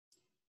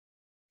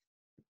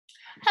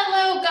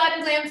Hello, God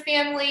and Glam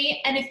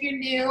family. And if you're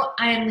new,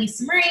 I am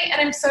Lisa Marie,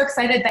 and I'm so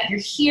excited that you're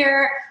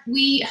here.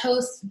 We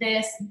host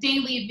this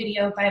daily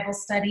video Bible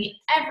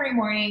study every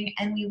morning,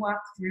 and we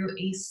walk through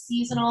a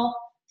seasonal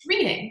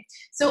reading.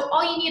 So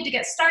all you need to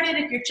get started,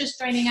 if you're just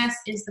joining us,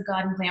 is the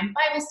God and Glam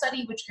Bible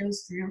study, which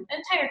goes through an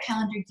entire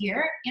calendar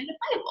year and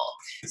a Bible.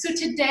 So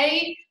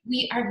today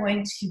we are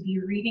going to be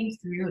reading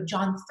through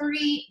John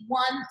 3,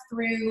 1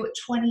 through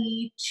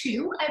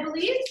 22, I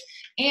believe.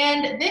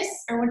 And this,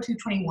 or 1 through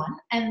 21,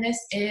 and this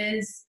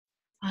is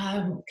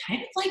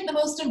kind of like the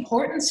most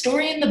important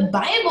story in the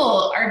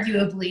Bible,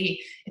 arguably.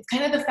 It's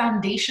kind of the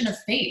foundation of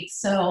faith.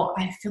 So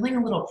I'm feeling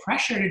a little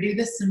pressure to do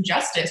this some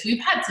justice. We've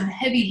had some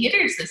heavy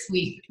hitters this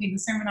week between the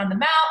Sermon on the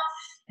Mount,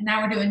 and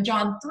now we're doing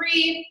John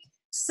 3.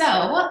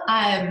 So,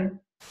 man,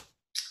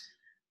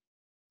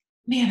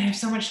 I have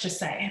so much to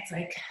say. It's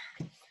like,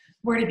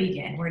 where to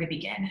begin?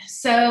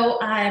 So,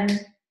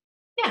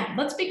 yeah,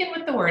 let's begin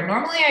with the word.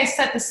 Normally I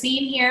set the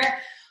scene here,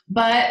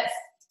 but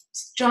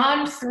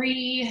John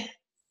 3,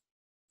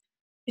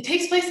 it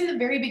takes place in the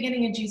very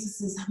beginning of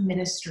Jesus's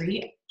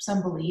ministry,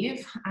 some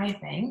believe, I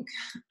think.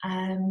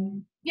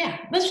 Yeah,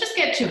 let's just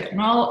get to it,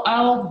 and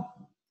I'll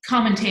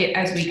commentate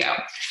as we go.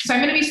 So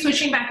I'm going to be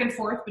switching back and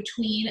forth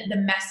between the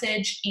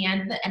Message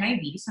and the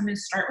NIV. So I'm going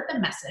to start with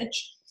the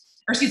Message,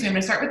 I'm going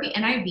to start with the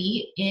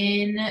NIV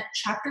in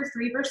chapter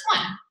 3, verse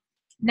 1.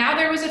 Now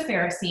there was a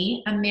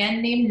Pharisee, a man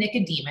named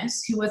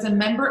Nicodemus, who was a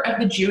member of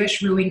the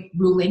Jewish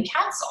ruling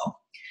council.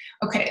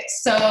 Okay,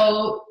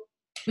 so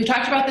we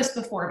talked about this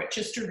before, but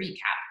just to recap,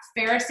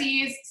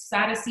 Pharisees,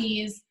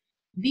 Sadducees,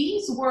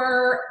 these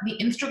were the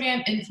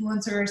Instagram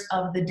influencers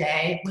of the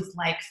day with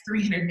like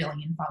 300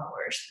 million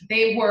followers.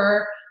 They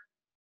were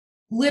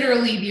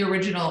literally the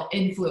original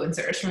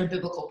influencers from a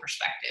biblical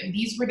perspective.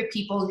 These were the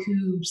people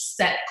who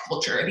set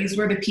culture. These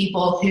were the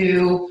people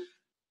who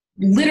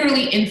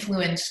literally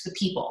influenced the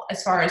people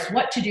as far as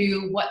what to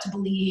do, what to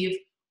believe,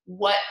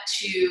 what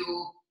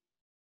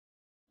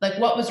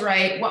was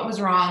right, what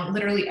was wrong,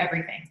 literally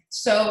everything.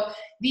 So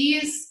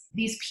these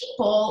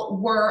people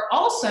were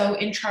also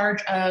in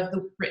charge of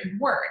the written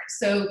word.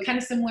 So kind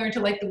of similar to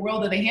like the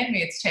world of The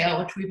Handmaid's Tale,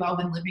 which we've all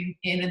been living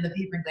in the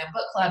Paper and Glam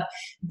Book Club.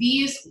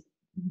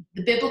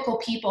 The biblical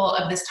people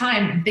of this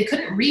time, they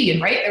couldn't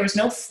read, right? There was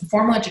no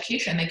formal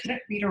education. They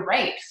couldn't read or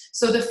write.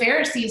 So the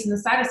Pharisees and the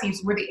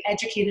Sadducees were the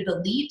educated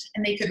elite,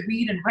 and they could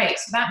read and write.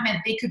 So that meant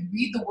they could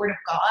read the word of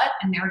God,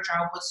 and their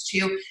job was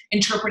to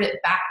interpret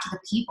it back to the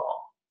people.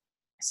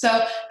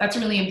 So that's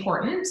really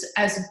important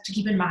to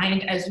keep in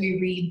mind as we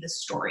read the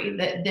story,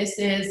 that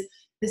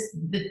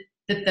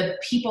the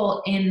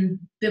people in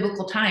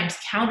biblical times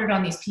counted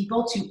on these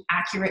people to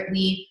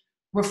accurately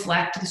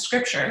reflect the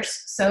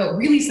scriptures. So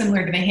really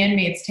similar to The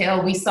Handmaid's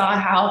Tale, we saw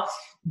how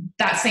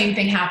that same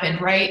thing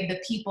happened, right? The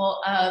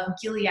people of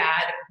Gilead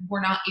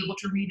were not able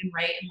to read and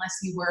write unless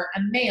you were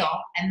a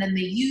male, and then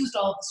they used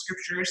all of the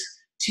scriptures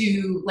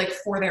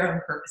for their own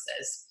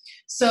purposes.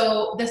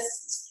 So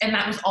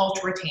that was all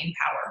to retain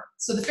power.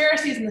 So the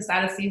Pharisees and the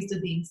Sadducees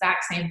did the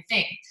exact same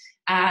thing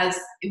as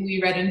we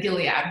read in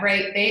Gilead,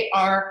 right? They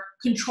are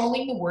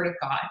controlling the word of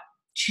God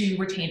to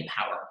retain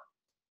power.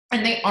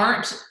 And they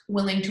aren't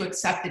willing to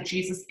accept that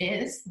Jesus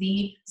is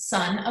the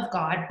Son of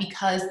God,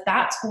 because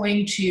that's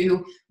going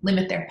to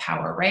limit their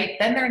power, right?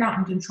 Then they're not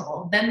in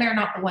control. Then they're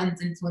not the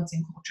ones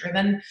influencing culture.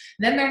 Then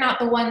they're not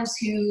the ones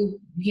who,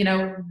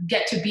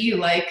 get to be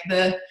like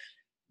the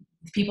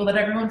people that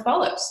everyone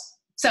follows.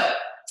 So,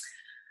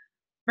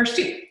 verse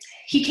 2,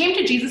 he came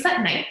to Jesus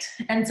at night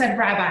and said,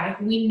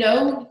 "Rabbi, we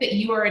know that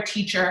you are a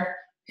teacher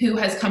who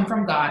has come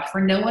from God,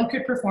 for no one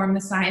could perform the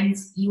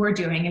signs you are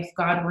doing if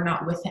God were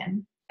not with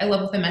him." I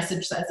love what the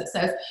Message says. It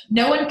says,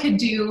 no one could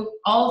do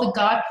all the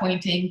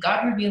God-pointing,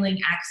 God-revealing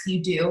acts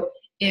you do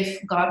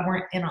if God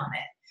weren't in on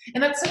it.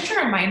 And that's such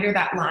a reminder,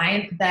 that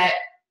line, that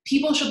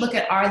people should look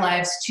at our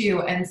lives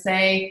too and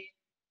say,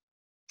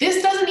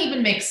 this doesn't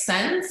even make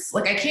sense.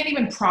 Like, I can't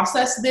even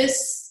process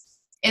this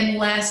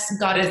unless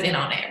God is in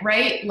on it,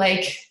 right?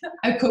 Like,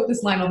 I quote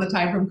this line all the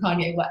time from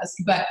Kanye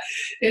West, but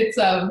it's,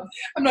 I'm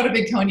not a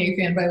big Kanye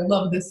fan, but I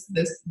love this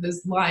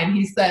line.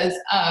 He says,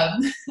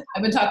 I've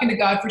been talking to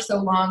God for so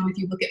long, and if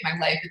you look at my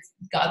life, it's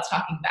God's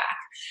talking back.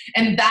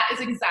 And that is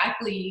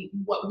exactly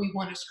what we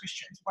want as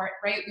Christians,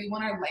 right? We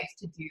want our life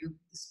to do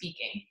the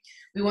speaking.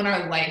 We want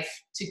our life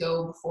to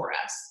go before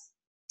us,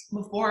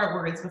 before our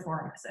words,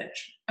 before our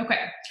message. Okay,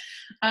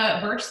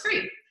 verse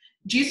 3.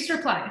 Jesus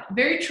replied,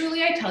 "Very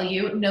truly I tell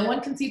you, no one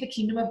can see the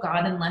kingdom of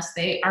God unless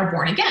they are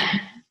born again."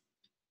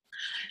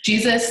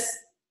 Jesus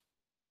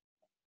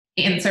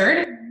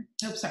answered,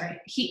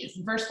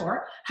 verse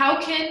 4,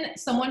 "How can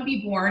someone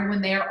be born when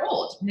they are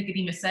old?"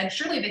 Nicodemus said,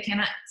 "Surely they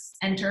cannot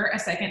enter a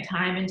second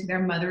time into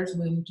their mother's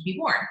womb to be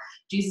born."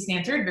 Jesus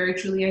answered, "Very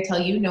truly I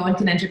tell you, no one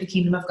can enter the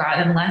kingdom of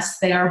God unless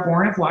they are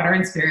born of water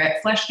and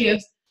spirit. Flesh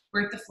gives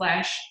birth to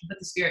flesh, but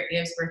the spirit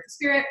gives birth to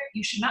spirit.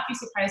 You should not be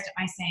surprised at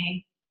my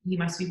saying, you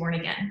must be born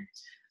again."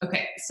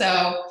 Okay,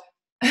 so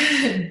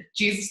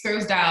Jesus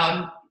throws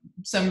down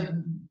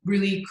some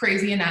really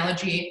crazy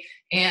analogy,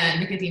 and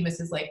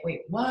Nicodemus is like,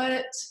 wait,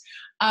 what?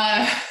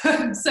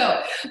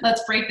 So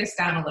let's break this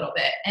down a little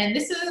bit. And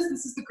this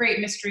is the great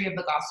mystery of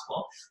the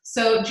gospel.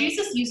 So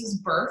Jesus uses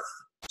birth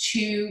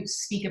to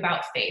speak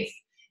about faith.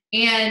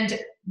 And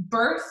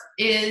birth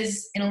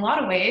is, in a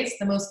lot of ways,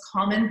 the most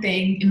common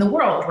thing in the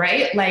world,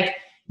 right? Like,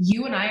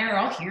 you and I are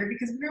all here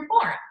because we were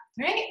born,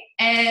 right?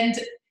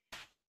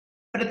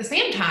 But at the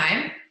same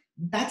time,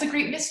 that's a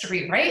great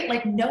mystery, right?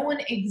 Like, no one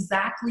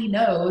exactly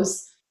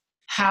knows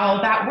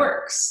how that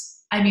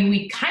works. I mean,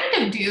 we kind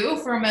of do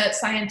from a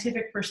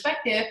scientific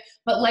perspective,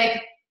 but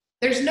like,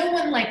 there's no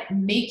one like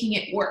making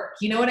it work.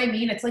 You know what I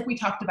mean? It's like we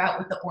talked about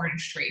with the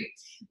orange tree.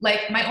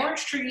 Like, my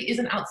orange tree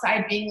isn't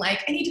outside being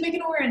like, I need to make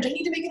an orange, I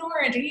need to make an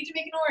orange, I need to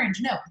make an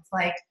orange. No, it's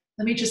like,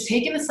 let me just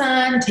take in the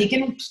sun, take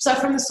in stuff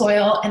from the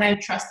soil, and I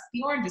trust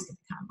the orange is going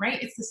to come,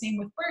 right? It's the same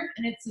with birth,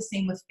 and it's the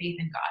same with faith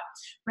in God,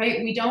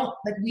 right? We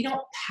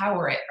don't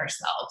power it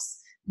ourselves.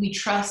 We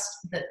trust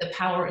that the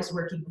power is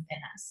working within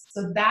us.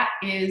 So that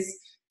is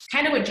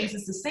kind of what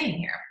Jesus is saying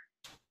here.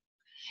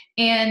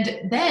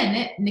 And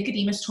then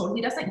Nicodemus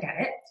totally doesn't get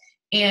it.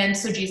 And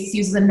so Jesus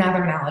uses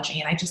another analogy,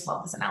 and I just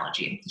love this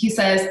analogy. He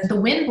says, the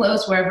wind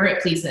blows wherever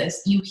it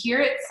pleases. You hear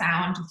it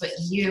sound, but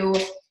you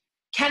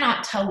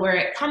cannot tell where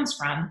it comes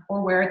from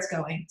or where it's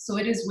going. So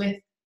it is with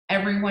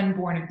everyone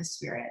born of the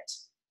Spirit.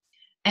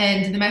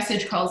 And the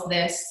Message calls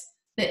this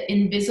the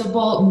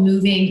invisible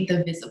moving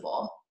the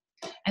visible.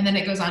 And then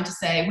it goes on to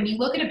say, when you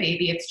look at a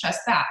baby, it's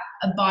just that,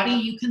 a body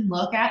you can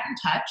look at and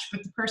touch,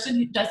 but the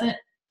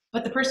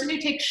person who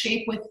takes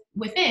shape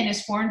within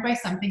is formed by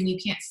something you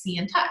can't see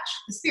and touch.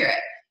 The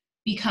Spirit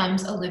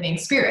becomes a living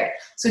spirit.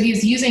 So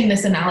he's using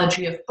this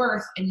analogy of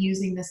birth and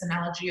using this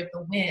analogy of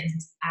the wind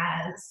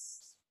as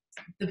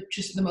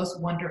just the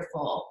most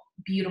wonderful,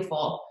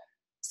 beautiful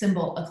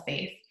symbol of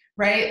faith,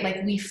 right?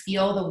 Like, we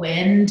feel the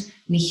wind,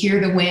 we hear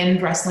the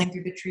wind rustling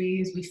through the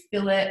trees, we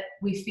feel it,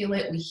 we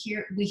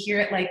hear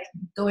it like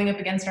going up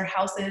against our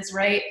houses,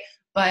 right?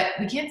 But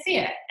we can't see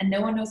it, and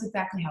no one knows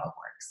exactly how it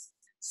works.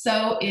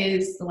 So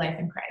is the life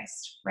in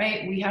Christ,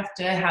 right? We have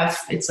to have,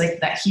 it's like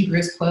that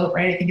Hebrews quote,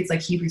 right? I think it's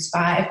like Hebrews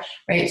 5,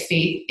 right?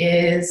 Faith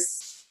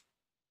is,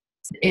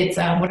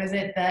 what is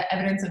it? The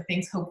evidence of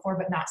things hoped for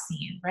but not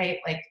seen, right?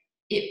 Like,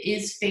 it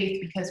is faith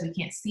because we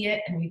can't see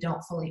it and we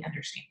don't fully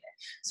understand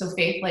it. So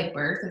faith, like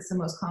birth, is the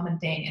most common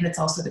thing, and it's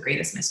also the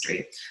greatest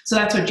mystery. So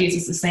that's what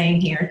Jesus is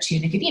saying here to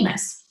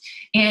Nicodemus.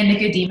 And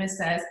Nicodemus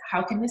says,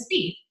 how can this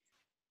be?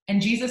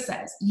 And Jesus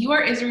says, you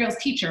are Israel's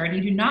teacher, and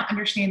you do not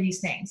understand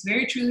these things.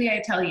 Very truly,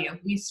 I tell you,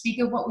 we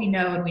speak of what we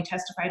know and we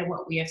testify to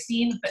what we have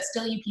seen, but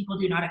still you people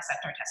do not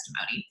accept our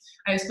testimony.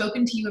 I have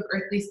spoken to you of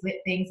earthly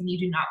things, and you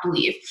do not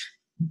believe.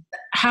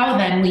 How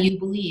then will you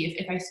believe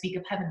if I speak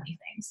of heavenly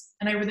things?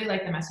 And I really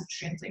like the Message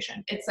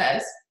translation. It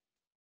says,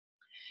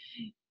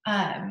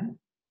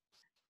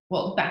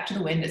 well, back to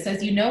the wind. It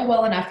says, you know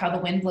well enough how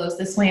the wind blows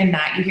this way and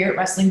that. You hear it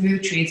rustling through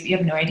the trees, but you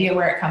have no idea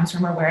where it comes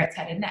from or where it's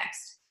headed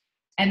next.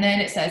 And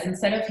then it says, he's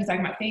talking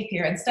about faith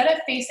here, instead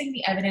of facing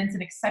the evidence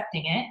and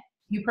accepting it,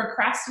 you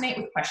procrastinate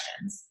with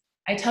questions.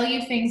 I tell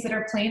you things that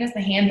are plain as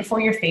the hand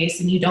before your face,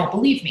 and you don't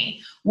believe me.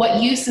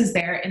 What use is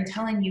there in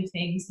telling you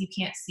things you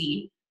can't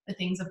see, the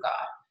things of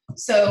God?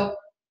 So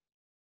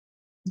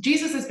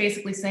Jesus is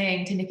basically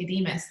saying to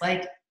Nicodemus,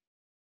 like,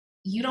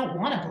 you don't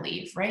want to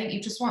believe, right?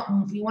 You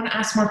want to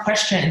ask more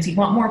questions. You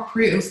want more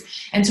proof.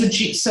 And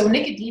so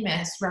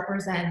Nicodemus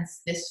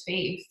represents this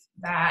faith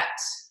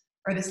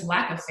or this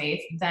lack of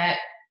faith that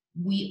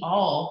we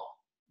all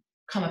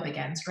come up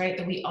against, right?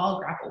 That we all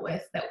grapple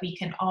with, that we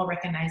can all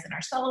recognize in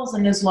ourselves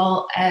and as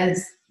well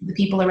as the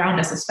people around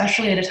us,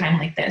 especially at a time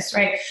like this,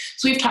 right?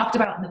 So we've talked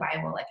about in the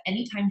Bible, like,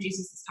 anytime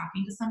Jesus is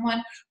talking to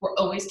someone, we're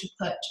always to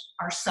put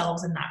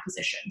ourselves in that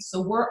position.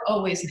 So we're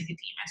always Nicodemus.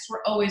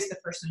 We're always the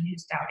person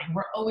who's doubting.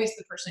 We're always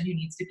the person who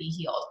needs to be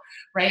healed,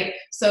 right?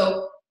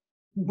 So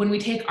when we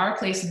take our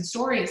place in the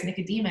story as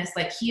Nicodemus,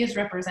 like, he is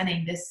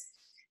representing this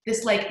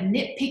like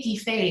nitpicky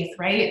faith,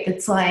 right?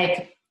 That's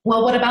like,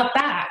 well, what about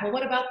that? Well,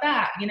 what about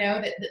that? You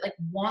know, that like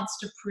wants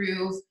to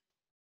prove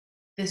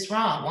this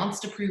wrong, wants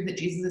to prove that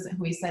Jesus isn't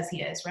who he says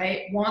he is,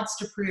 right? Wants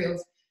to prove,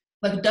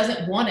 like,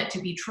 doesn't want it to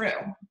be true,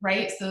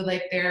 right? So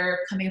like, they're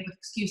coming up with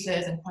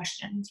excuses and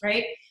questions,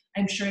 right?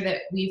 I'm sure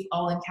that we've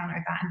all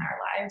encountered that in our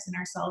lives, in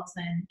ourselves,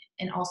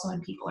 and also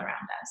in people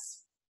around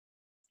us.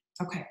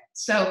 Okay,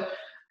 so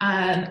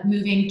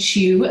moving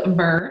to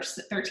verse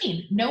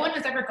 13. No one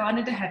has ever gone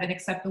into heaven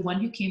except the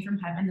one who came from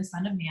heaven, the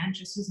Son of Man,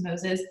 just as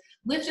Moses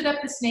lifted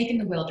up the snake in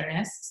the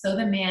wilderness. So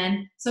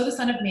the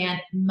Son of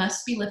Man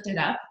must be lifted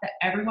up, that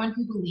everyone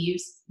who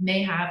believes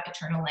may have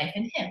eternal life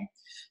in him.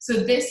 So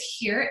this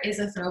here is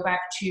a throwback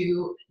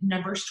to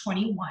Numbers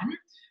 21,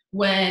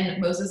 when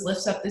Moses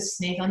lifts up this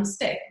snake on the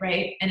stick,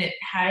 right? And it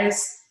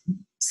has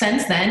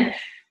since then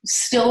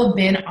still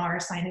been our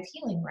sign of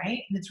healing,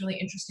 right? And it's really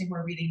interesting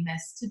we're reading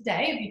this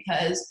today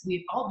because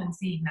we've all been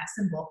seeing that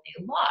symbol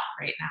a lot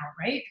right now,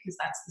 right? Because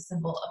that's the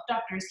symbol of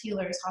doctors,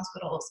 healers,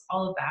 hospitals,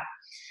 all of that.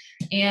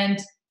 And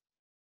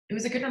it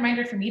was a good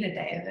reminder for me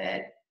today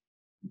that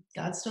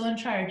God's still in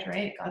charge,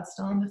 right? God's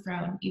still on the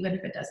throne, even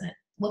if it doesn't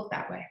look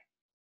that way.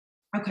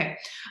 Okay.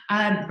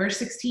 Verse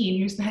 16,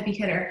 here's the heavy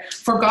hitter.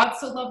 For God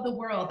so loved the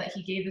world that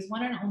he gave his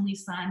one and only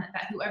son,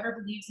 that whoever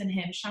believes in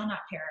him shall not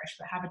perish,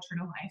 but have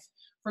eternal life.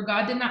 For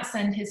God did not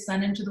send his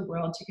son into the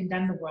world to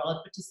condemn the world,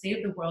 but to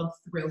save the world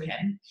through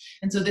him.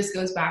 And so this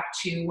goes back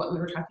to what we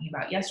were talking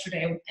about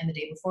yesterday and the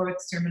day before with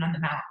the Sermon on the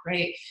Mount,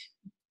 right?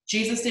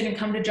 Jesus didn't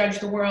come to judge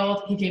the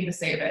world, he came to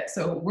save it.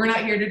 So we're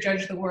not here to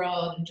judge the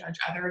world and judge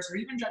others or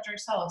even judge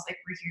ourselves. Like,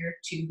 we're here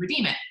to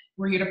redeem it.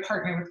 We're here to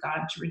partner with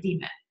God to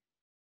redeem it.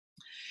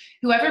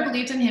 Whoever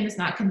believes in him is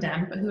not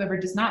condemned, but whoever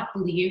does not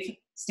believe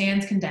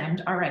stands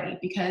condemned already,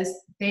 because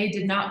they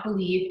did not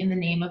believe in the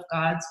name of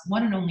God's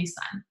one and only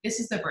Son. This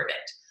is the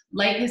verdict.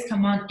 Light has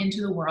come on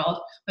into the world,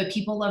 but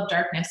people love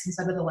darkness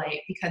instead of the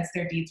light because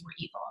their deeds were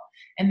evil.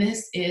 And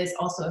this is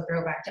also a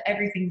throwback to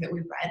everything that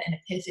we read in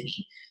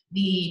Epiphany.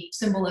 The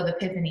symbol of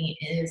Epiphany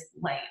is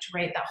light,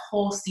 right? That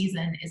whole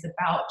season is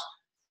about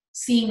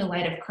seeing the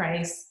light of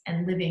Christ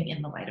and living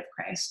in the light of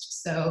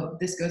Christ. So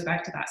this goes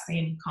back to that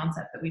same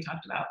concept that we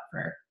talked about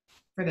for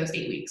those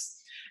 8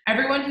 weeks.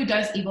 Everyone who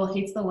does evil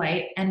hates the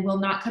light and will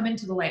not come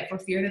into the light for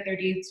fear that their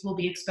deeds will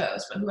be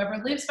exposed. But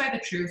whoever lives by the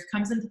truth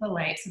comes into the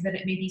light so that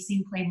it may be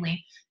seen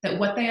plainly that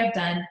what they have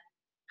done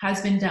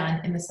has been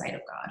done in the sight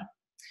of God.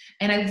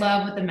 And I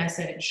love what the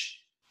Message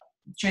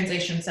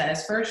translation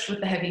says. First,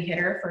 with the heavy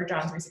hitter for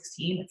John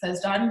 3:16, it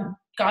says,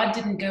 God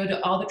didn't go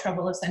to all the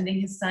trouble of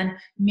sending his son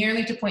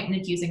merely to point an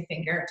accusing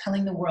finger,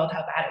 telling the world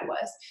how bad it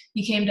was.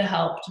 He came to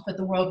help, to put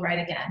the world right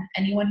again.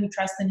 Anyone who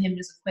trusts in him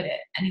is acquitted.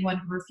 Anyone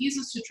who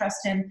refuses to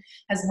trust him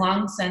has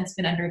long since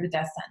been under the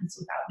death sentence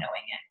without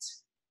knowing it.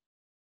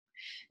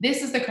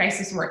 This is the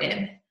crisis we're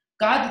in.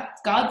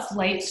 God's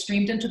light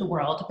streamed into the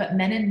world, but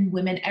men and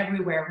women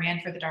everywhere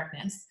ran for the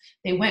darkness.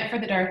 They went for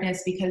the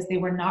darkness because they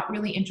were not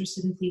really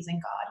interested in pleasing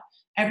God.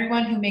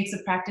 Everyone who makes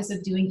a practice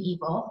of doing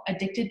evil,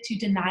 addicted to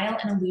denial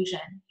and illusion,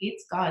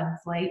 hates God's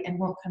light and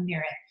won't come near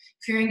it,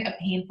 fearing a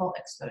painful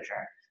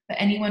exposure. But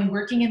anyone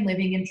working and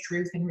living in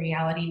truth and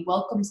reality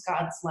welcomes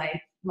God's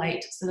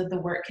light so that the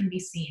work can be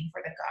seen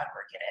for the God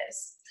work it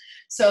is.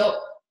 So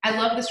I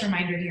love this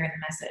reminder here in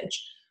the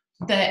Message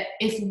that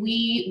if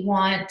we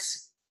want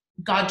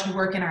God to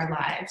work in our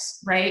lives,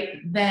 right,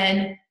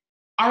 then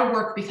our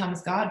work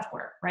becomes God's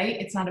work, right?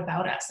 It's not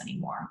about us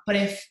anymore. But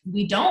if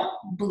we don't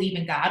believe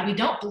in God, we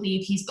don't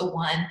believe he's the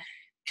one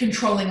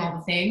controlling all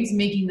the things,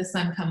 making the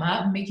sun come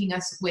up, making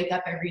us wake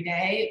up every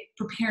day,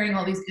 preparing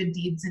all these good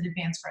deeds in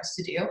advance for us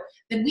to do,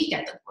 then we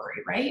get the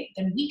glory, right?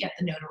 Then we get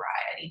the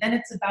notoriety. Then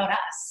it's about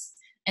us.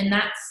 And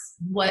that's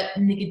what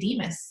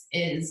Nicodemus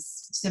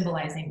is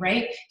symbolizing,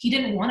 right? He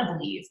didn't want to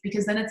believe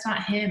because then it's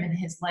not him and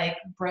his like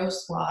bro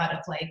squad of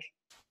like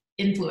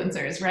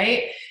influencers,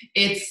 right?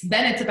 It's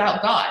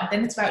about God.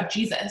 Then it's about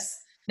Jesus.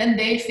 Then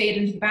they fade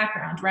into the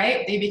background,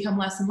 right? They become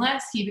less and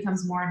less. He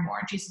becomes more and more.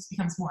 Jesus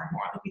becomes more and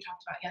more, like we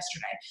talked about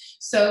yesterday.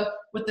 So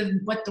what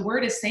the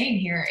word is saying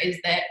here is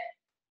that,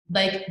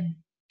 like,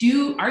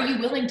 are you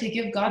willing to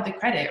give God the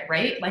credit,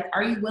 right? Like,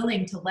 are you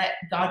willing to let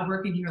God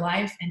work in your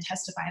life and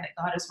testify that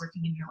God is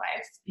working in your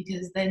life?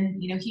 Because then,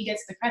 he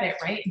gets the credit,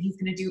 right? And he's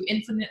going to do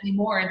infinitely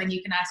more than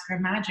you can ask or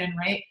imagine,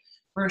 right?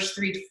 Verse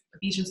 3,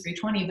 Ephesians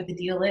 3:20, but the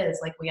deal is,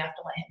 like, we have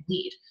to let him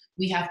lead.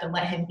 We have to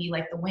let him be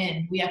like the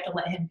wind. We have to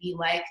let him be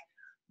like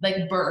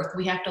birth.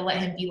 We have to let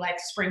him be like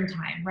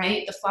springtime,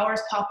 right? The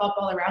flowers pop up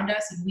all around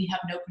us and we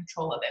have no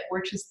control of it.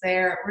 We're just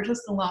there. We're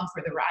just along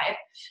for the ride.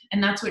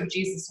 And that's what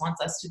Jesus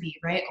wants us to be,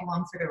 right?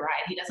 Along for the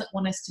ride. He doesn't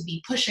want us to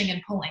be pushing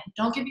and pulling.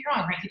 Don't get me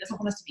wrong, right? He doesn't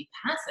want us to be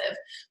passive,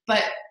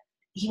 but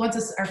he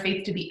wants our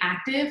faith to be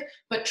active,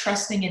 but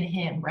trusting in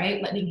him,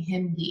 right? Letting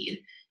him lead.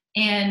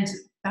 And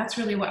that's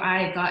really what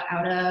I got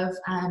out of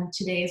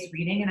today's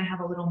reading, and I have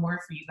a little more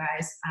for you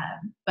guys.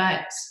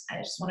 But I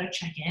just want to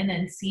check in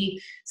and see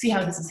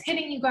how this is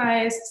hitting you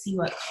guys, see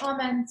what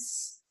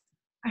comments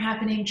are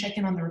happening, check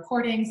in on the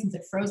recording since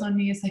it froze on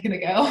me a second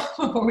ago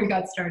before we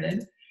got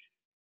started.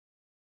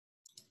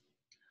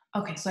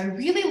 Okay, so I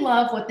really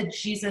love what the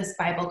Jesus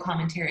Bible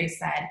commentary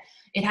said.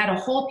 It had a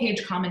whole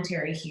page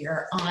commentary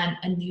here on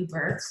a new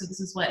birth. So this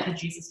is what the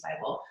Jesus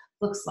Bible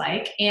looks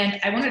like. And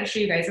I wanted to show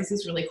you guys, this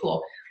is really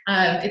cool.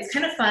 It's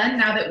kind of fun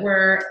now that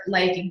we're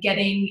like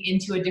getting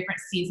into a different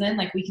season.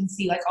 Like we can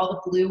see like all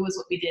the blue was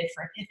what we did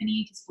for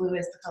Epiphany, because blue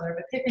is the color of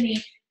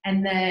Epiphany.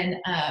 And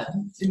then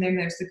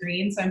there's the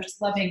green. So I'm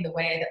just loving the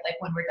way that like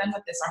when we're done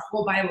with this, our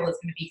whole Bible is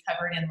going to be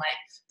covered in like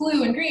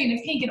blue and green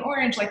and pink and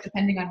orange, like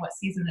depending on what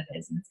season it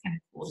is. And it's kind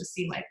of cool to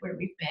see like where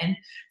we've been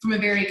from a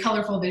very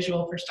colorful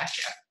visual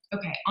perspective.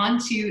 Okay, on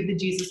to the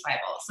Jesus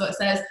Bible. So it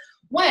says,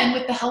 when,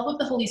 with the help of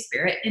the Holy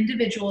Spirit,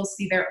 individuals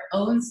see their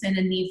own sin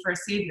and need for a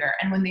Savior,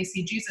 and when they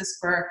see Jesus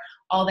for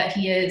all that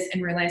he is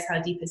and realize how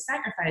deep his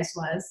sacrifice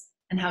was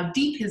and how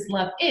deep his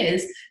love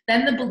is,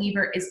 then the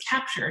believer is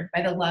captured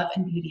by the love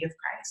and beauty of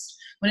Christ.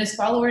 When his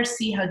followers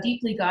see how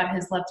deeply God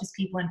has loved his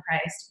people in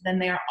Christ, then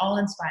they are all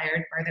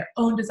inspired by their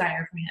own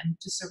desire for him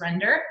to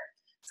surrender.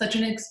 Such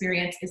an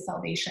experience is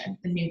salvation,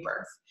 the new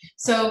birth.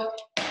 So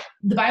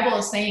the Bible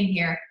is saying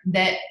here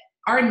that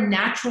our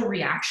natural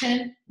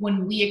reaction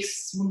when we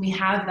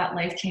have that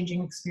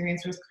life-changing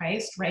experience with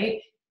Christ,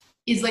 right,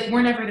 is like,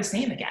 we're never the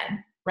same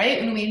again,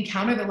 right? When we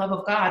encounter the love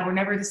of God, we're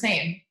never the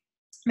same.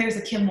 There's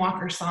a Kim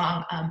Walker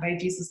song by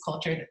Jesus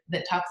Culture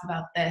that talks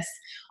about this.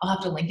 I'll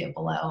have to link it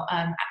below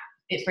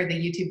for the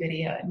YouTube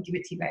video and give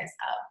it to you guys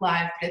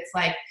live. But it's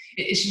like,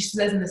 she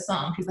says in the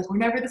song, she's like, we're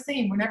never the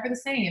same, we're never the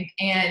same.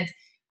 And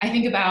I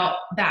think about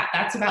that.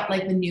 That's about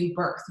like the new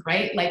birth,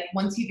 right? Like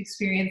once you've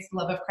experienced the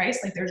love of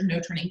Christ, like there's no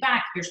turning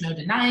back, there's no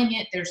denying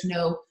it, there's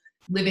no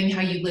living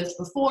how you lived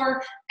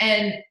before.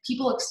 And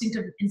people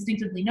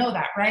instinctively know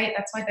that, right?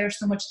 That's why there's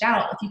so much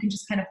doubt. If you can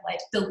just kind of like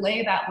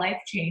delay that life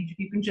change, if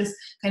you can just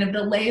kind of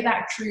delay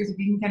that truth, if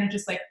you can kind of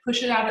just like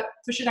push it out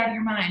of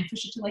your mind,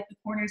 push it to like the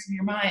corners of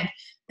your mind,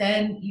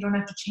 then you don't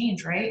have to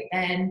change, right?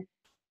 And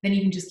then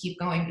you can just keep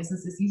going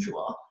business as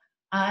usual.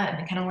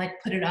 And kind of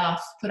like put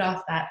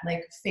off that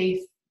like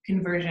faith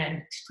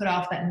conversion, put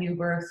off that new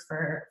birth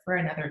for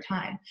another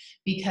time.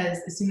 Because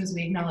as soon as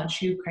we acknowledge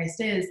who Christ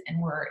is and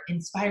we're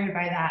inspired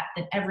by that,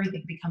 then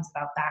everything becomes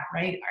about that,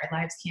 right? Our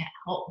lives can't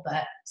help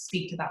but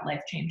speak to that life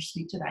change,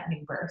 speak to that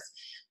new birth.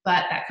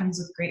 But that comes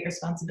with great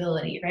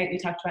responsibility, right? We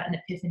talked about in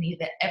Epiphany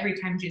that every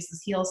time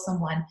Jesus heals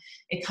someone,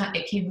 it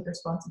came with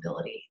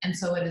responsibility. And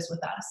so it is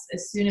with us.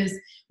 As soon as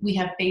we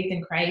have faith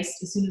in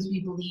Christ, as soon as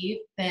we believe,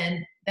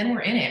 then we're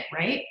in it,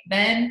 right?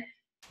 Then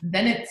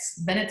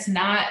it's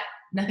not,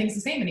 nothing's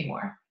the same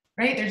anymore,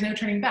 right? There's no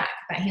turning back.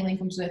 That healing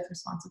comes with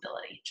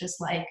responsibility,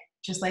 just like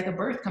a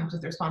birth comes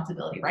with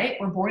responsibility, right?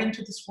 We're born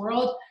into this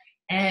world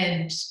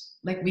and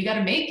like, we got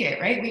to make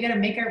it, right? We got to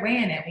make our way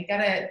in it. We got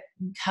to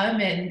come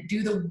and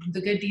do the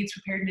good deeds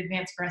prepared in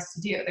advance for us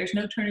to do. There's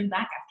no turning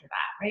back after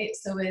that, right?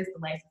 So is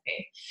the life of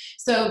faith.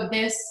 So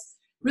this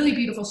really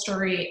beautiful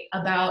story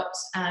about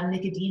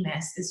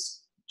Nicodemus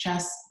is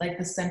just like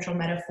the central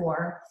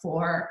metaphor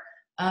for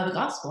the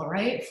gospel,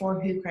 right? For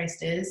who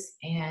Christ is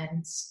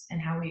and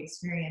how we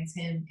experience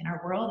him in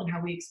our world and how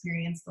we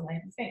experience the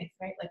life of faith,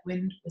 right? Like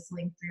wind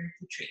whistling through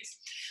the trees.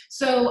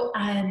 So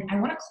I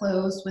want to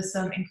close with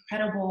some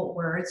incredible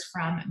words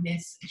from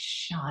Miss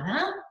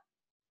Shauna.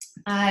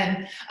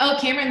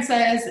 Cameron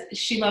says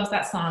she loves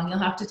that song. You'll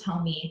have to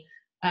tell me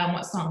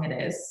what song it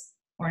is.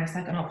 Or in a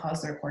second, I'll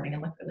pause the recording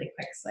and look really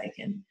quick so I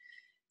can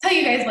tell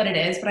you guys what it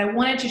is, but I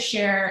wanted to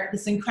share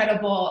this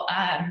incredible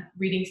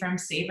reading from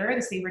Savor,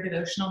 the Savor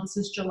devotional. This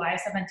is July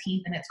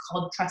 17th, and it's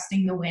called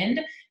Trusting the Wind.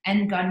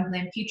 And God and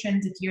Glam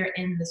patrons, if you're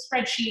in the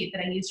spreadsheet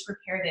that I used to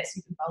prepare this,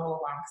 you can follow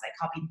along because I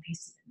copied and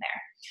pasted in there.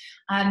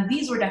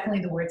 These were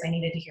definitely the words I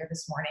needed to hear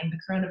this morning. The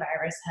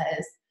coronavirus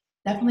has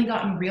definitely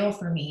gotten real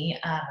for me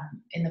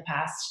in the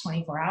past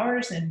 24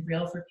 hours and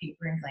real for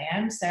Paper and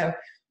Glam. So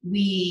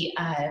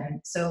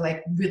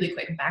like really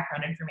quick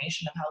background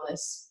information of how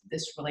this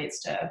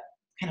relates to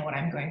kind of what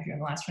I'm going through in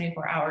the last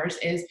 24 hours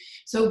is,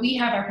 so we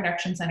have our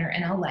production center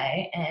in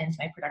LA, and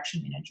my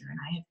production manager and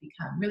I have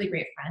become really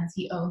great friends.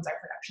 He owns our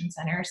production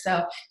center.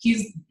 So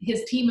his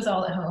team is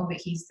all at home,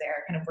 but he's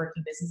there kind of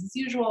working business as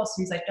usual. So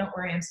he's like, don't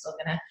worry, I'm still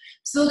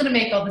gonna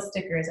make all the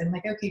stickers. I'm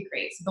like, okay,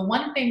 great. So the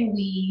one thing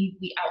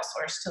we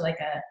outsource to like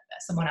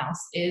someone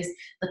else is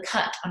the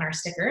cut on our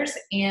stickers.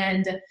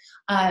 And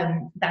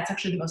that's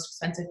actually the most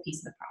expensive piece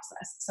of the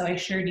process. So I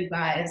shared with you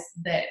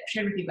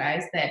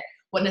guys that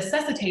what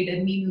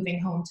necessitated me moving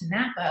home to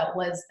Napa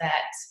was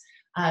that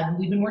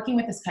we've been working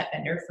with this cut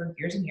vendor for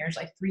years and years,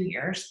 like 3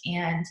 years.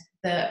 And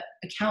the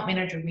account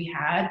manager we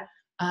had,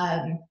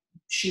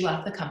 she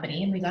left the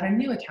company and we got a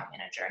new account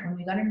manager. And when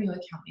we got a new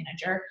account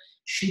manager,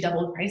 she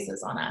doubled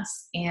prices on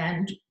us.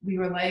 And we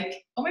were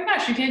like, oh my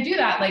gosh, you can't do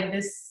that. Like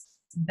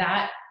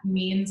that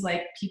means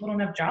like people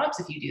don't have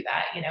jobs if you do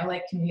that,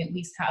 like, can we at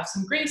least have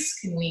some grace?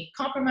 Can we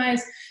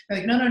compromise? They're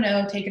like,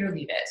 no, take it or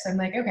leave it. So I'm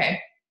like, okay.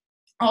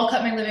 I'll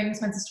cut my living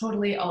expenses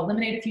totally. I'll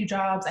eliminate a few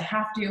jobs. I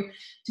have to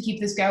keep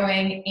this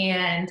going.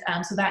 And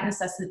so that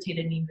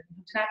necessitated me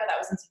moving to Napa. That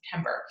was in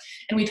September.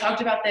 And we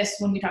talked about this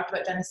when we talked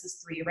about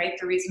Genesis 3, right?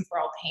 The reason for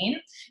all pain.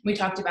 We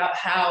talked about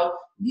how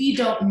we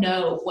don't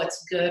know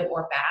what's good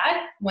or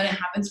bad when it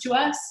happens to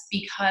us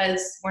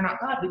because we're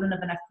not God. We don't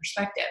have enough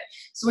perspective.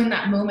 So in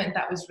that moment,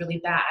 that was really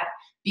bad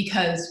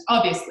because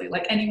obviously,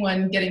 like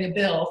anyone getting a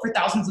bill for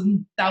thousands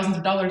and thousands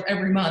of dollars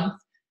every month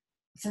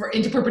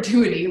into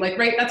perpetuity, like,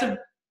 right?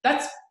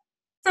 That's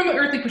from an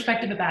earthly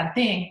perspective a bad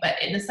thing, but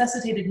it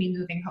necessitated me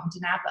moving home to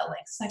Napa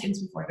like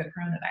seconds before the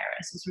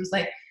coronavirus. This was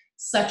like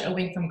such a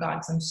wink from God,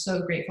 because I'm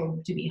so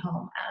grateful to be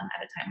home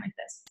at a time like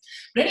this.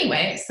 But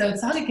anyway, so the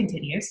saga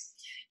continues.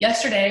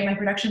 Yesterday, my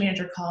production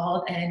manager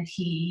called and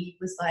he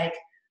was like,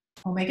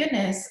 oh my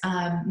goodness,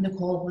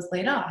 Nicole was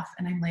laid off.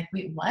 And I'm like,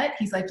 wait, what?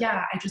 He's like,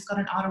 yeah, I just got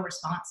an auto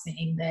response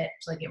saying that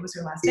like it was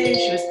her last day.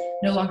 She was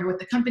no longer with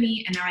the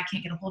company and now I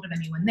can't get a hold of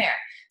anyone there.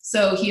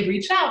 So he had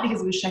reached out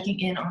because he was checking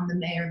in on the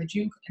May or the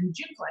June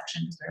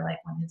collection, because they're like,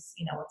 what's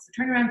the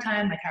turnaround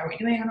time? Like, how are we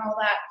doing on all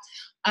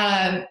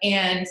that?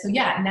 And so,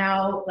 yeah,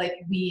 now like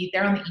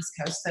they're on the East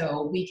Coast,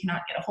 so we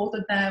cannot get a hold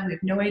of them. We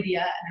have no idea.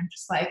 And I'm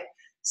just like,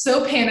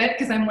 so panicked,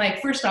 because I'm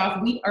like, first off,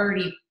 we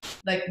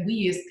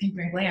as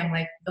Paper and Glam,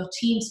 like the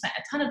team spent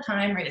a ton of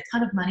time, right, a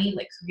ton of money,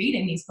 like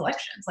creating these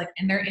collections, like,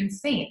 and they're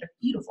insane, they're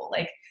beautiful,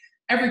 like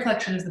every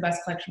collection is the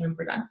best collection we've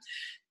ever done.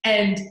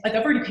 And like,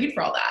 I've already paid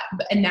for all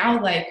that. And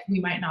now like,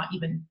 we might not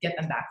even get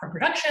them back from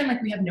production.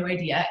 Like, we have no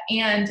idea.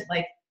 And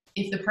like,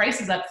 if the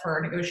price is up for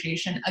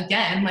negotiation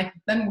again, like,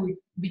 then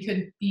we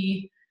could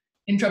be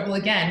in trouble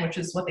again, which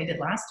is what they did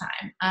last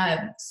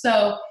time.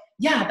 So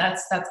yeah,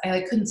 that's, I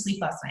like couldn't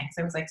sleep last night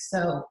because I was like,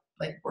 so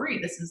like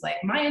worried. This is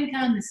like my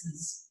income. This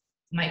is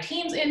my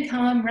team's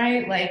income,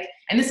 right? Like,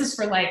 and this is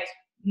for like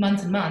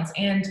months and months.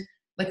 And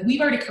like,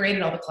 we've already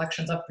created all the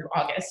collections up through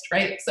August,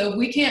 right? So if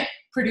we can't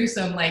produce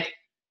them, like,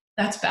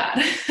 that's bad.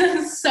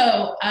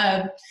 So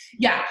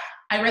yeah,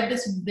 I read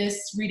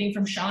this reading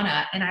from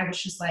Shauna, and I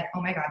was just like,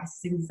 oh my God, this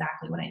is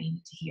exactly what I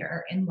needed to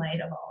hear in light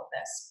of all of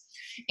this.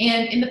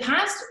 And in the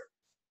past,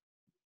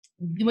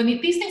 when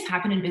these things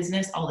happen in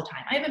business all the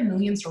time, I have a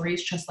million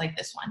stories just like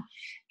this one.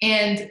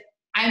 And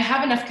I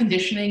have enough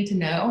conditioning to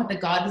know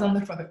that God is on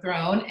the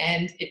throne,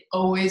 and it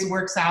always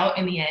works out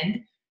in the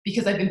end,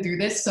 because I've been through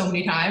this so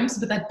many times.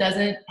 But that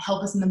doesn't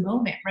help us in the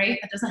moment, right?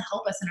 That doesn't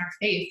help us in our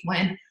faith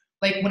when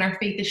our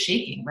faith is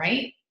shaking,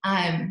 right?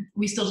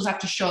 We still just have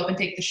to show up and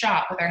take the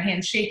shot with our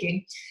hands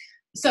shaking.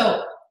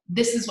 So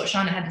this is what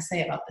Shauna had to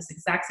say about this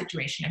exact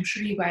situation. I'm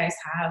sure you guys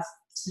have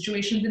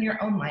situations in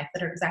your own life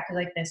that are exactly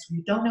like this, where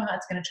you don't know how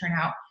it's going to turn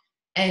out,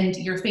 and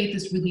your faith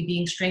is really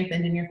being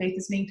strengthened and your faith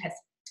is being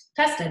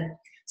tested.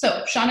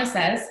 So Shauna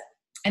says,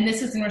 and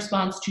this is in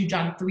response to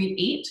John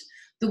 3:8,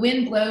 the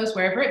wind blows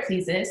wherever it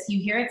pleases.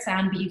 You hear its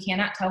sound, but you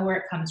cannot tell where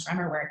it comes from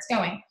or where it's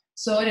going.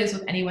 So it is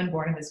with anyone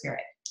born of the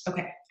Spirit.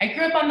 Okay, I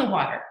grew up on the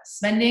water,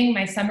 spending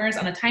my summers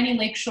on a tiny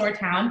lakeshore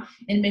town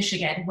in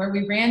Michigan, where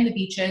we ran the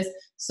beaches,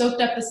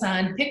 soaked up the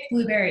sun, picked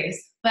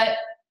blueberries. But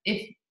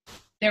if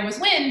there was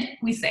wind,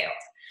 we sailed.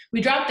 We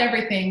dropped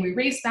everything. We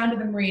raced down to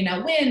the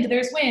marina. Wind,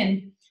 there's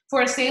wind.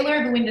 For a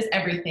sailor, the wind is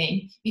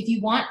everything. If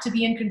you want to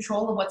be in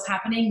control of what's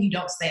happening, you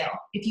don't sail.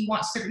 If you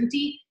want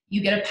certainty,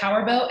 you get a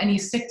powerboat and you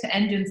stick to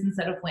engines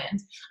instead of wind.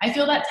 I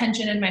feel that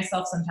tension in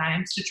myself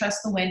sometimes, to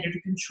trust the wind or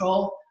to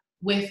control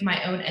with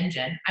my own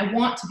engine. I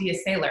want to be a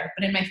sailor,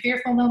 but in my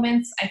fearful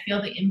moments, I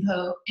feel the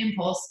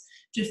impulse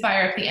to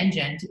fire up the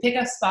engine, to pick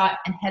a spot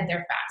and head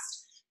there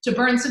fast, to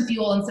burn some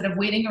fuel instead of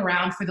waiting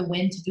around for the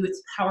wind to do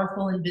its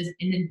powerful and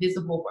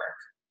invisible work.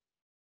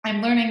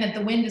 I'm learning that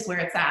the wind is where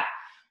it's at.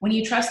 When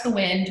you trust the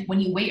wind,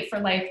 when you wait for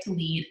life to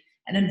lead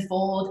and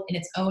unfold in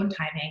its own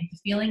timing, the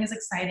feeling is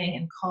exciting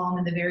and calm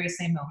in the very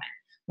same moment.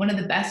 One of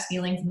the best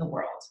feelings in the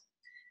world.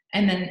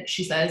 And then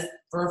she says,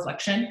 for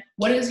reflection,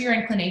 what is your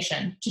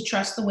inclination? To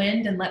trust the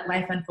wind and let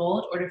life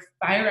unfold, or to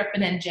fire up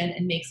an engine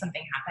and make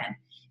something happen?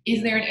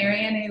 Is there an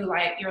area in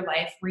your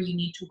life where you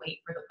need to wait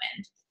for the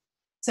wind?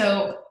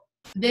 So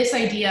this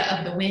idea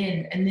of the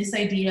wind and this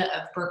idea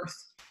of birth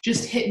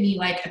just hit me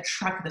like a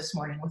truck this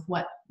morning with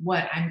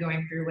what I'm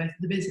going through with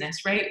the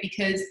business, right?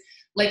 Because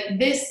like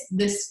this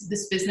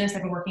business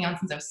I've been working on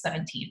since I was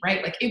 17,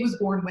 right? Like, it was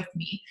born with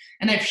me.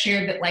 And I've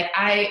shared that like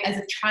I, as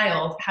a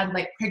child, had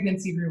like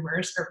pregnancy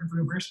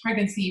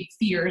pregnancy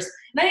fears.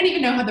 And I didn't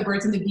even know how the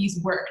birds and the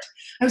bees worked.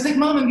 I was like,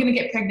 Mom, I'm going to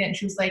get pregnant. And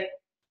she was like,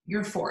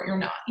 you're 4, you're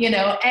not, but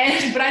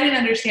I didn't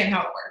understand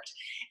how it worked.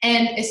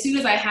 And as soon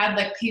as I had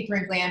like paper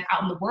and glam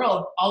out in the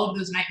world, all of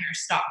those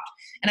nightmares stopped.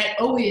 And I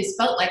always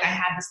felt like I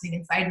had this thing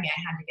inside me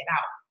I had to get out.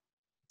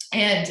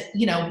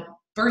 And,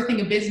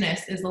 birthing a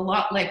business is a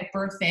lot like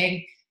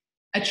birthing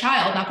a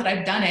child. Not that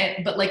I've done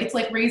it, but like, it's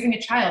like raising a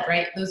child,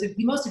 right? Most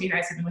of you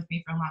guys have been with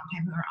me for a long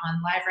time who are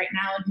on live right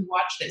now and who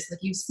watch this. Like,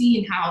 you've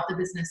seen how the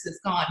business has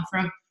gone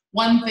from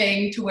one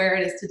thing to where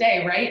it is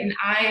today, right? And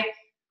I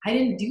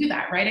didn't do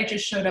that, right? I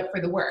just showed up for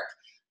the work.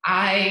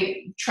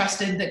 I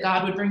trusted that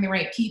God would bring the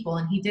right people,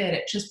 and he did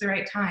at just the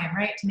right time,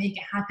 right? To make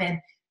it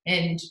happen.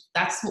 And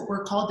that's what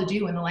we're called to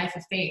do in the life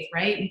of faith,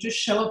 right? You just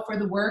show up for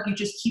the work. You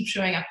just keep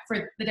showing up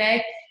for the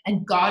day,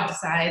 and God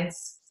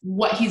decides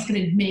what he's going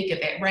to make of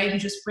it, right? You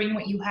just bring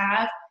what you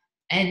have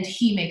and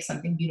he makes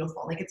something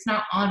beautiful. Like, it's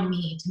not on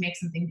me to make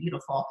something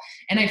beautiful.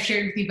 And I've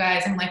shared with you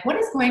guys, I'm like, what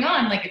is going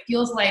on? Like, it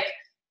feels like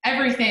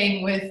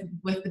everything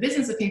with the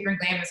business of Paper and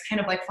Glam is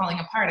kind of like falling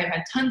apart. I've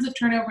had tons of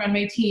turnover on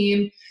my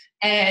team.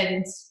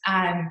 And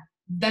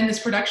then this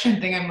production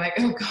thing, I'm like,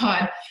 oh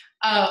God,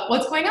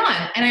 what's going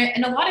on?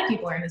 And a lot of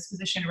people are in this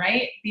position,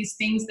 right? These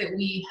things that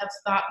we have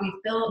thought we've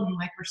built and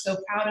like, we're so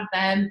proud of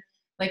them,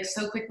 like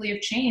so quickly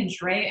have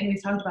changed, right? And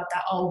we've talked about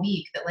that all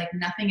week, that like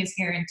nothing is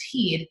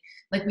guaranteed.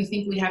 Like, we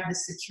think we have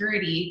this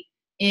security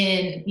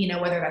in,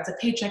 whether that's a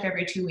paycheck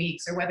every 2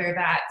 weeks, or whether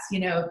that's,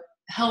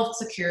 health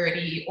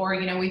security, or,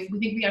 we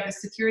think we have the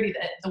security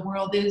that the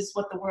world is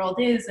what the world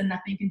is and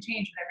nothing can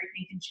change, but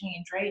everything can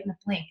change, right? In a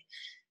blink.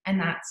 And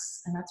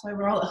that's why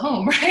we're all at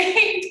home,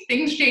 right?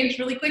 Things change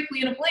really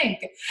quickly in a blink.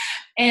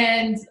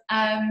 And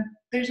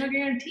there's no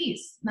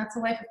guarantees. And that's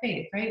the life of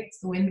faith, right? It's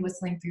the wind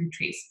whistling through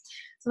trees.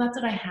 So that's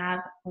what I have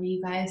for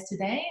you guys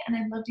today. And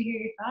I'd love to hear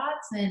your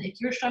thoughts. And if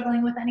you're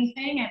struggling with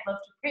anything, I'd love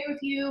to pray with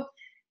you.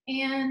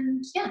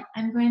 And yeah,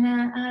 I'm going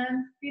to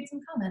read some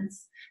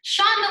comments.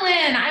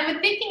 Shondalyn, I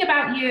was thinking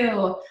about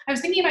you. I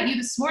was thinking about you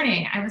this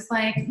morning. I was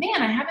like,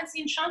 man, I haven't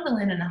seen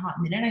Shondalyn in a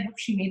hot minute. I hope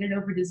she made it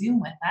over to Zoom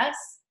with us.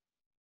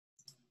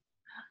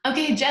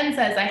 Okay, Jen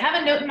says, I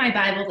have a note in my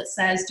Bible that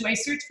says, do I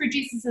search for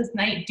Jesus at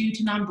night due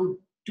to non-belief?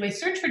 Do I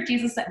search for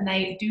Jesus at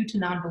night due to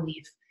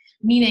non-belief?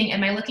 Meaning,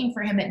 am I looking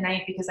for him at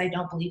night because I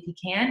don't believe he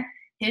can,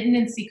 hidden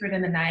in secret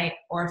in the night,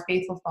 or a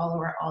faithful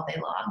follower all day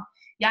long?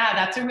 Yeah,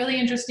 that's a really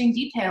interesting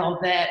detail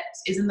that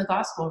is in the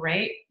gospel,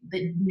 right?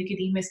 That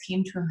Nicodemus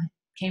came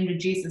to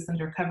Jesus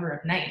under cover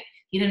of night.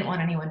 He didn't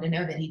want anyone to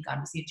know that he'd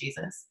gone to see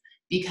Jesus,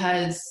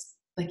 because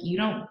like you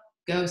don't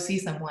go see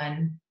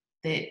someone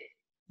that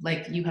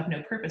like you have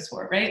no purpose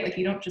for, right? Like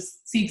you don't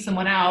just seek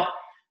someone out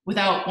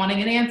without wanting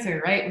an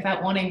answer, right?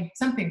 Without wanting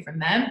something from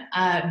them.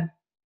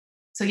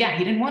 So yeah,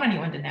 he didn't want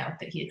anyone to know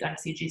that he had gone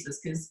to see Jesus,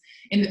 because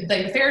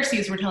the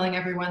Pharisees were telling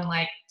everyone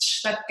like,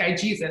 that guy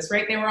Jesus,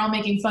 right? They were all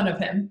making fun of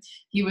him.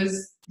 He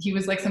was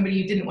like somebody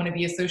you didn't want to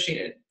be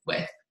associated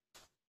with.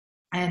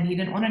 And he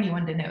didn't want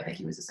anyone to know that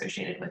he was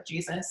associated with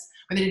Jesus,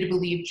 or they didn't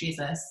believe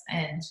Jesus.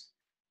 And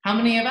how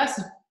many of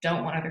us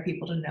don't want other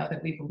people to know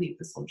that we believe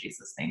this whole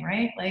Jesus thing,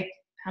 right? Like,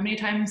 how many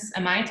times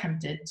am I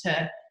tempted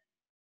to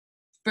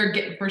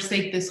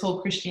forsake this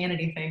whole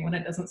Christianity thing when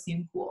it doesn't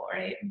seem cool,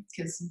 right?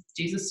 Because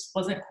Jesus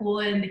wasn't cool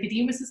in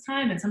Nicodemus's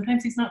time, and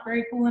sometimes he's not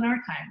very cool in our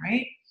time,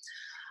 right?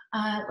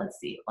 Let's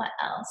see, what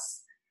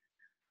else?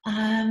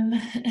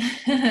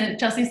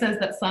 Chelsea says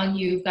that song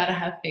 "You've Gotta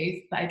Have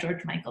Faith" by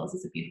George Michael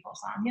is a beautiful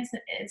song. Yes,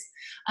 it is.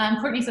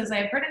 Courtney says, I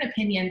have heard an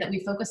opinion that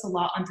we focus a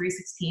lot on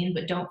 3:16,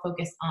 but don't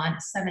focus on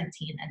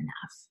 17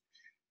 enough.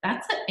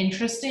 That's an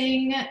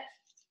interesting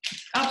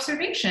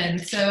observation.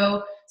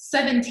 So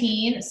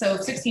 17, so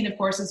 16 of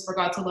course is for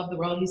God to love the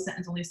world, he sent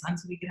his only son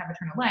so we could have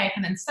eternal life.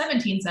 And then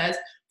 17 says,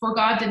 for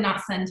God did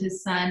not send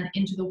his son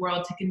into the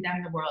world to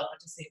condemn the world, but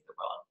to save the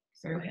world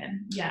through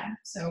him. Yeah,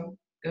 so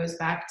goes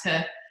back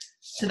to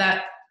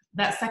that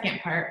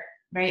second part,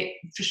 right?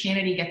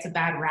 Christianity gets a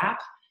bad rap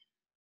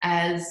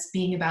as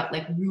being about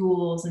like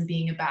rules and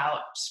being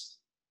about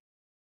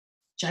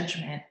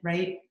judgment,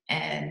 right?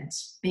 And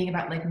being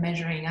about like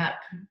measuring up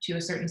to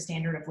a certain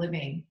standard of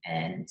living.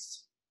 And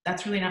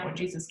that's really not what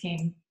Jesus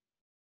came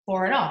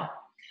for at all.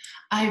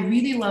 I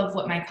really love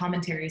what my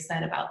commentary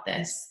said about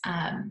this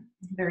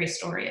very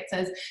story. It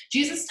says,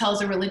 Jesus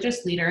tells a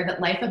religious leader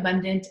that life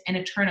abundant and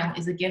eternal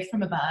is a gift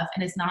from above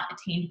and is not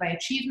attained by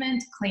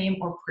achievement, claim,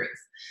 or proof.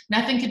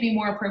 Nothing could be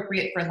more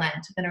appropriate for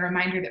Lent than a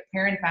reminder that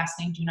prayer and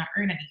fasting do not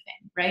earn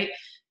anything, right?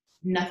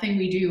 Nothing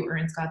we do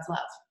earns God's love.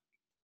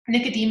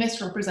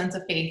 Nicodemus represents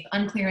a faith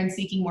unclear and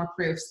seeking more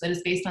proofs that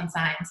is based on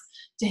signs.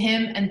 To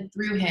him and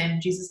through him,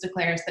 Jesus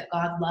declares that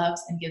God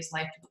loves and gives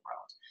life to the world.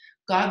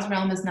 God's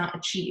realm is not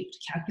achieved,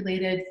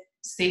 calculated,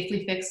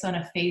 safely fixed on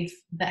a faith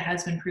that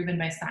has been proven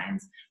by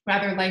signs.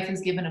 Rather, life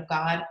is given of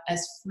God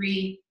as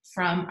free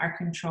from our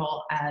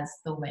control as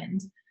the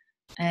wind.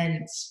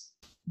 And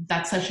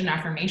that's such an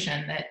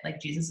affirmation that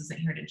like Jesus isn't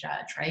here to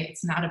judge, right?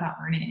 It's not about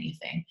earning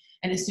anything.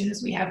 And as soon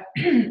as we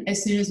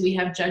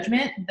have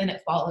judgment, then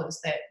it follows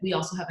that we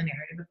also have a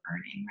narrative of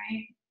earning,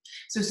 right?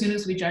 So as soon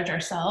as we judge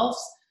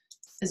ourselves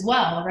as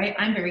well, right?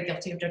 I'm very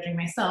guilty of judging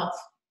myself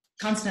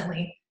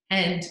constantly.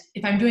 And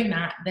if I'm doing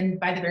that, then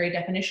by the very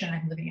definition,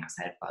 I'm living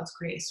outside of God's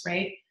grace,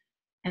 right?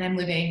 And I'm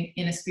living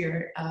in a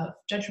spirit of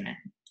judgment.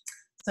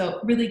 So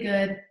really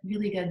good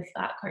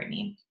thought,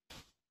 Courtney.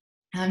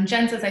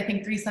 Jen says, I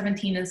think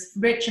 3:17 is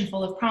rich and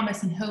full of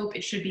promise and hope.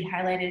 It should be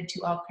highlighted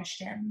to all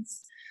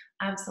Christians.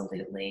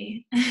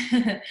 Absolutely.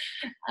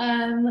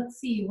 Let's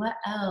see, what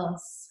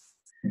else?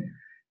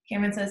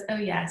 Cameron says, oh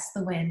yes,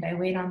 the wind. I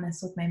wait on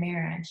this with my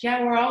marriage.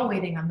 Yeah, we're all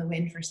waiting on the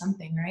wind for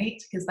something,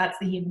 right? Because that's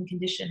the human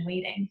condition,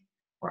 waiting.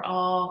 We're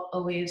all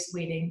always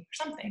waiting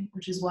for something,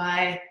 which is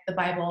why the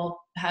Bible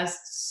has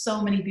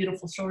so many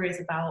beautiful stories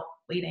about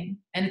waiting.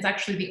 And it's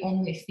actually the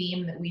only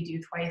theme that we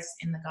do twice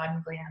in the God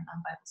and Glam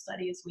on Bible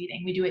study is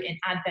waiting. We do it in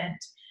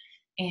Advent,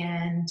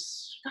 and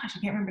gosh, I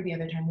can't remember the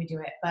other time we do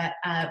it, but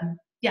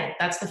yeah,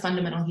 that's the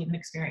fundamental human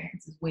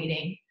experience, is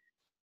waiting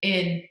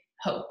in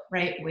hope,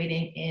 right?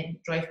 Waiting in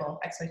joyful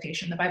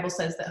expectation. The Bible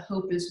says that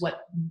hope is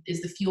what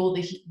is the fuel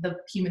the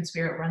human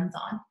spirit runs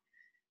on.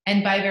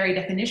 And by very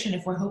definition,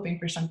 if we're hoping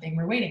for something,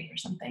 we're waiting for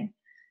something.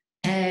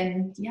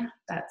 And yeah,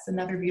 that's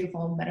another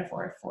beautiful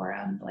metaphor for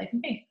the life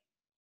and faith.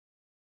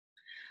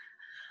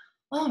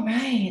 All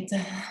right,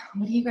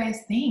 what do you guys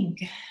think?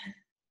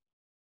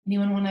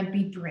 Anyone want to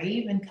be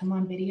brave and come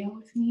on video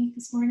with me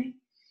this morning?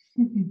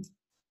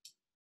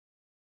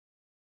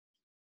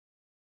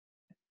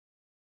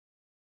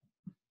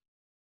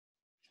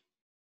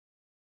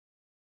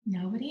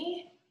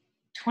 Nobody?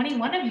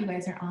 21 of you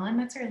guys are on.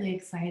 That's really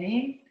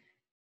exciting.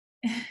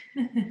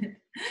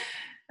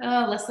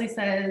 Oh, Leslie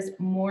says,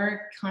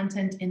 more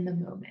content in the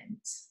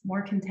moment.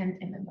 More content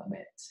in the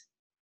moment.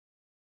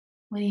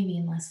 What do you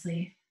mean,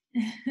 Leslie?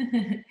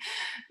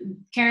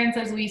 Karen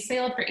says, we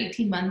sailed for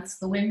 18 months.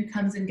 The wind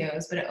comes and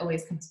goes, but it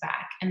always comes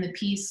back. And the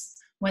peace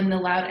when the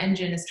loud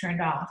engine is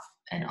turned off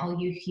and all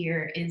you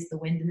hear is the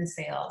wind in the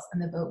sails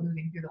and the boat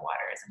moving through the water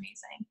is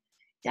amazing.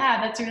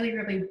 Yeah, that's a really,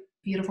 really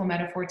beautiful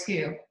metaphor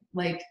too.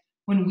 Like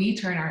when we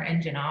turn our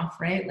engine off,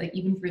 right? Like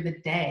even for the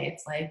day,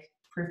 it's like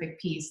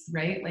perfect peace,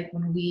 right? Like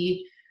when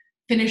we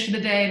finish the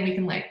day and we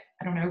can like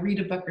I don't know, read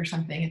a book or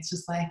something, it's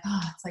just like,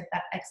 oh, it's like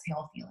that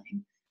exhale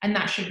feeling. And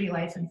that should be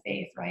life and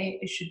faith, right?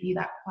 It should be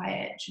that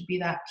quiet. It should be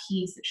that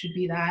peace. It should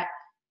be that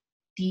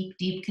deep,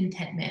 deep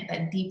contentment,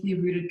 that deeply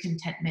rooted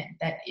contentment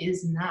that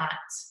is not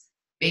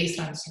based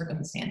on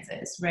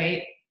circumstances,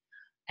 right?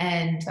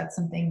 And that's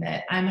something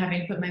that I'm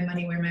having to put my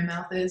money where my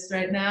mouth is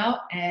right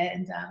now.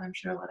 And I'm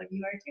sure a lot of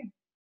you are too.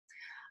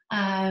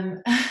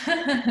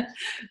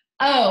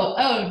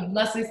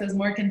 Leslie says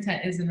more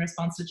content is in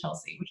response to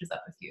Chelsea, which is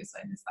up with you. So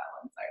I missed that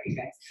one. Sorry, you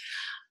guys.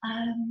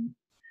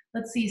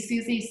 Let's see.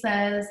 Susie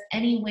says,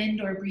 any wind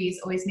or breeze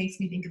always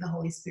makes me think of the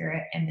Holy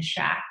Spirit and The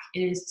Shack.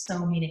 It is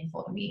so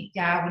meaningful to me.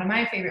 Yeah, one of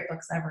my favorite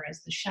books ever is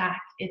The Shack.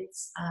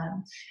 It's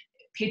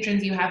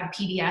patrons, you have a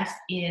PDF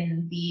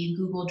in the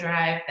Google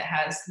Drive that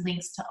has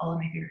links to all of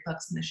my favorite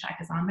books, and The Shack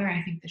is on there.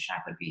 I think The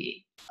Shack would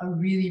be a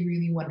really,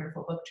 really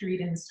wonderful book to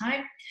read in this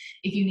time.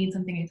 If you need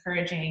something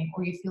encouraging,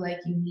 or you feel like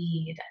you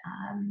need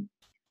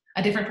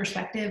a different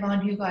perspective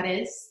on who God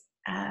is,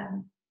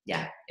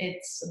 yeah,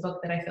 it's a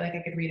book that I feel like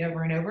I could read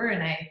over and over,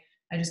 and I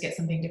just get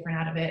something different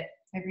out of it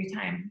every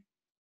time.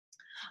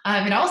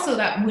 And also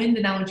that wind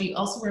analogy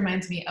also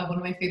reminds me of one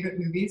of my favorite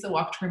movies, A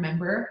Walk to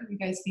Remember. Have you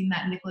guys seen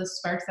that Nicholas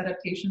Sparks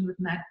adaptation with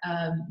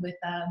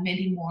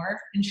Mandy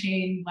Moore and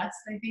Shane West,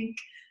 I think?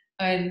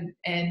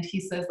 And he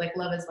says, like,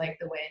 love is like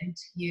the wind.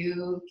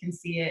 You can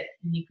see it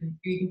and you can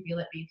feel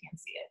it, but you can't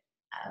see it.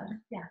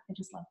 Yeah, I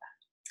just love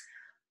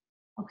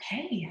that.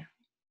 Okay.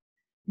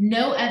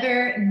 No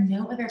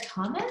other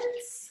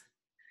comments?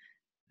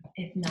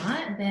 If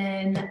not,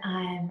 then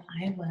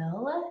I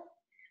will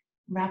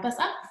wrap us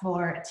up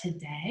for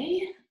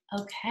today.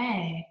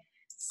 Okay,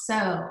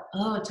 so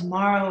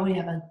tomorrow we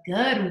have a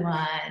good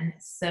one.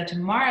 So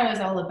tomorrow is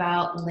all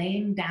about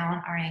laying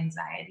down our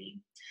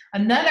anxiety.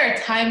 Another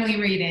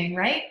timely reading,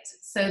 right?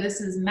 So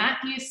this is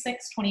Matthew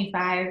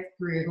 6:25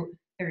 through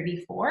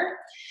 34,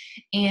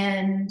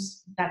 and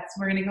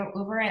we're going to go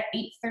over at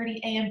 8:30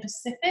 a.m.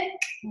 Pacific,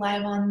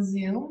 live on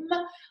Zoom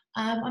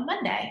on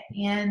Monday.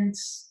 And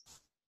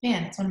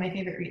man, it's one of my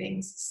favorite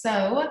readings.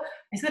 So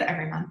I said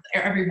every month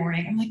or every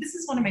morning, I'm like, this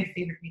is one of my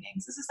favorite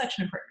readings. This is such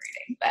an important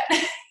reading,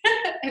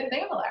 but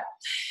they all are.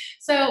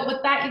 So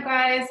with that, you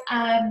guys,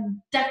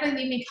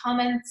 definitely leave me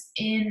comments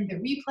in the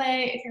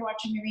replay if you're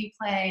watching the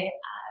replay.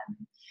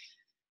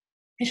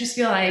 I just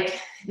feel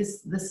like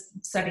this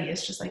study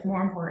is just like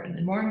more important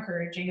and more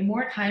encouraging and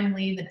more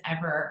timely than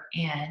ever.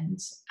 And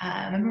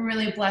I'm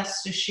really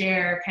blessed to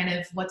share kind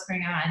of what's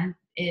going on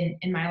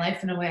in my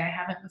life in a way I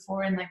haven't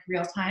before in like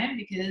real time,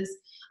 because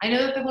I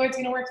know that the Lord's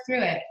going to work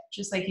through it,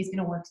 just like he's going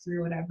to work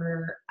through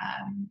whatever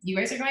you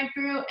guys are going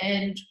through.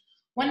 And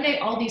one day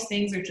all these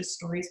things are just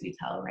stories we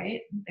tell,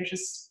 right? There's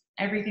just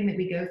everything that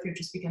we go through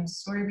just becomes a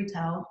story we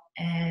tell.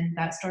 And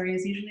that story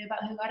is usually about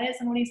who God is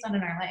and what he's done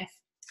in our life.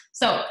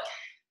 So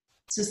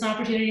it's just an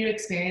opportunity to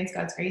experience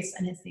God's grace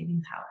and his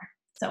saving power.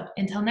 So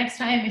until next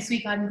time, my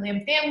sweet God and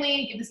Glam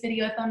family, give this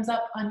video a thumbs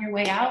up on your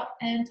way out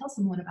and tell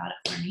someone about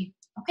it for me.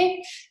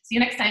 Okay, see you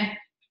next time.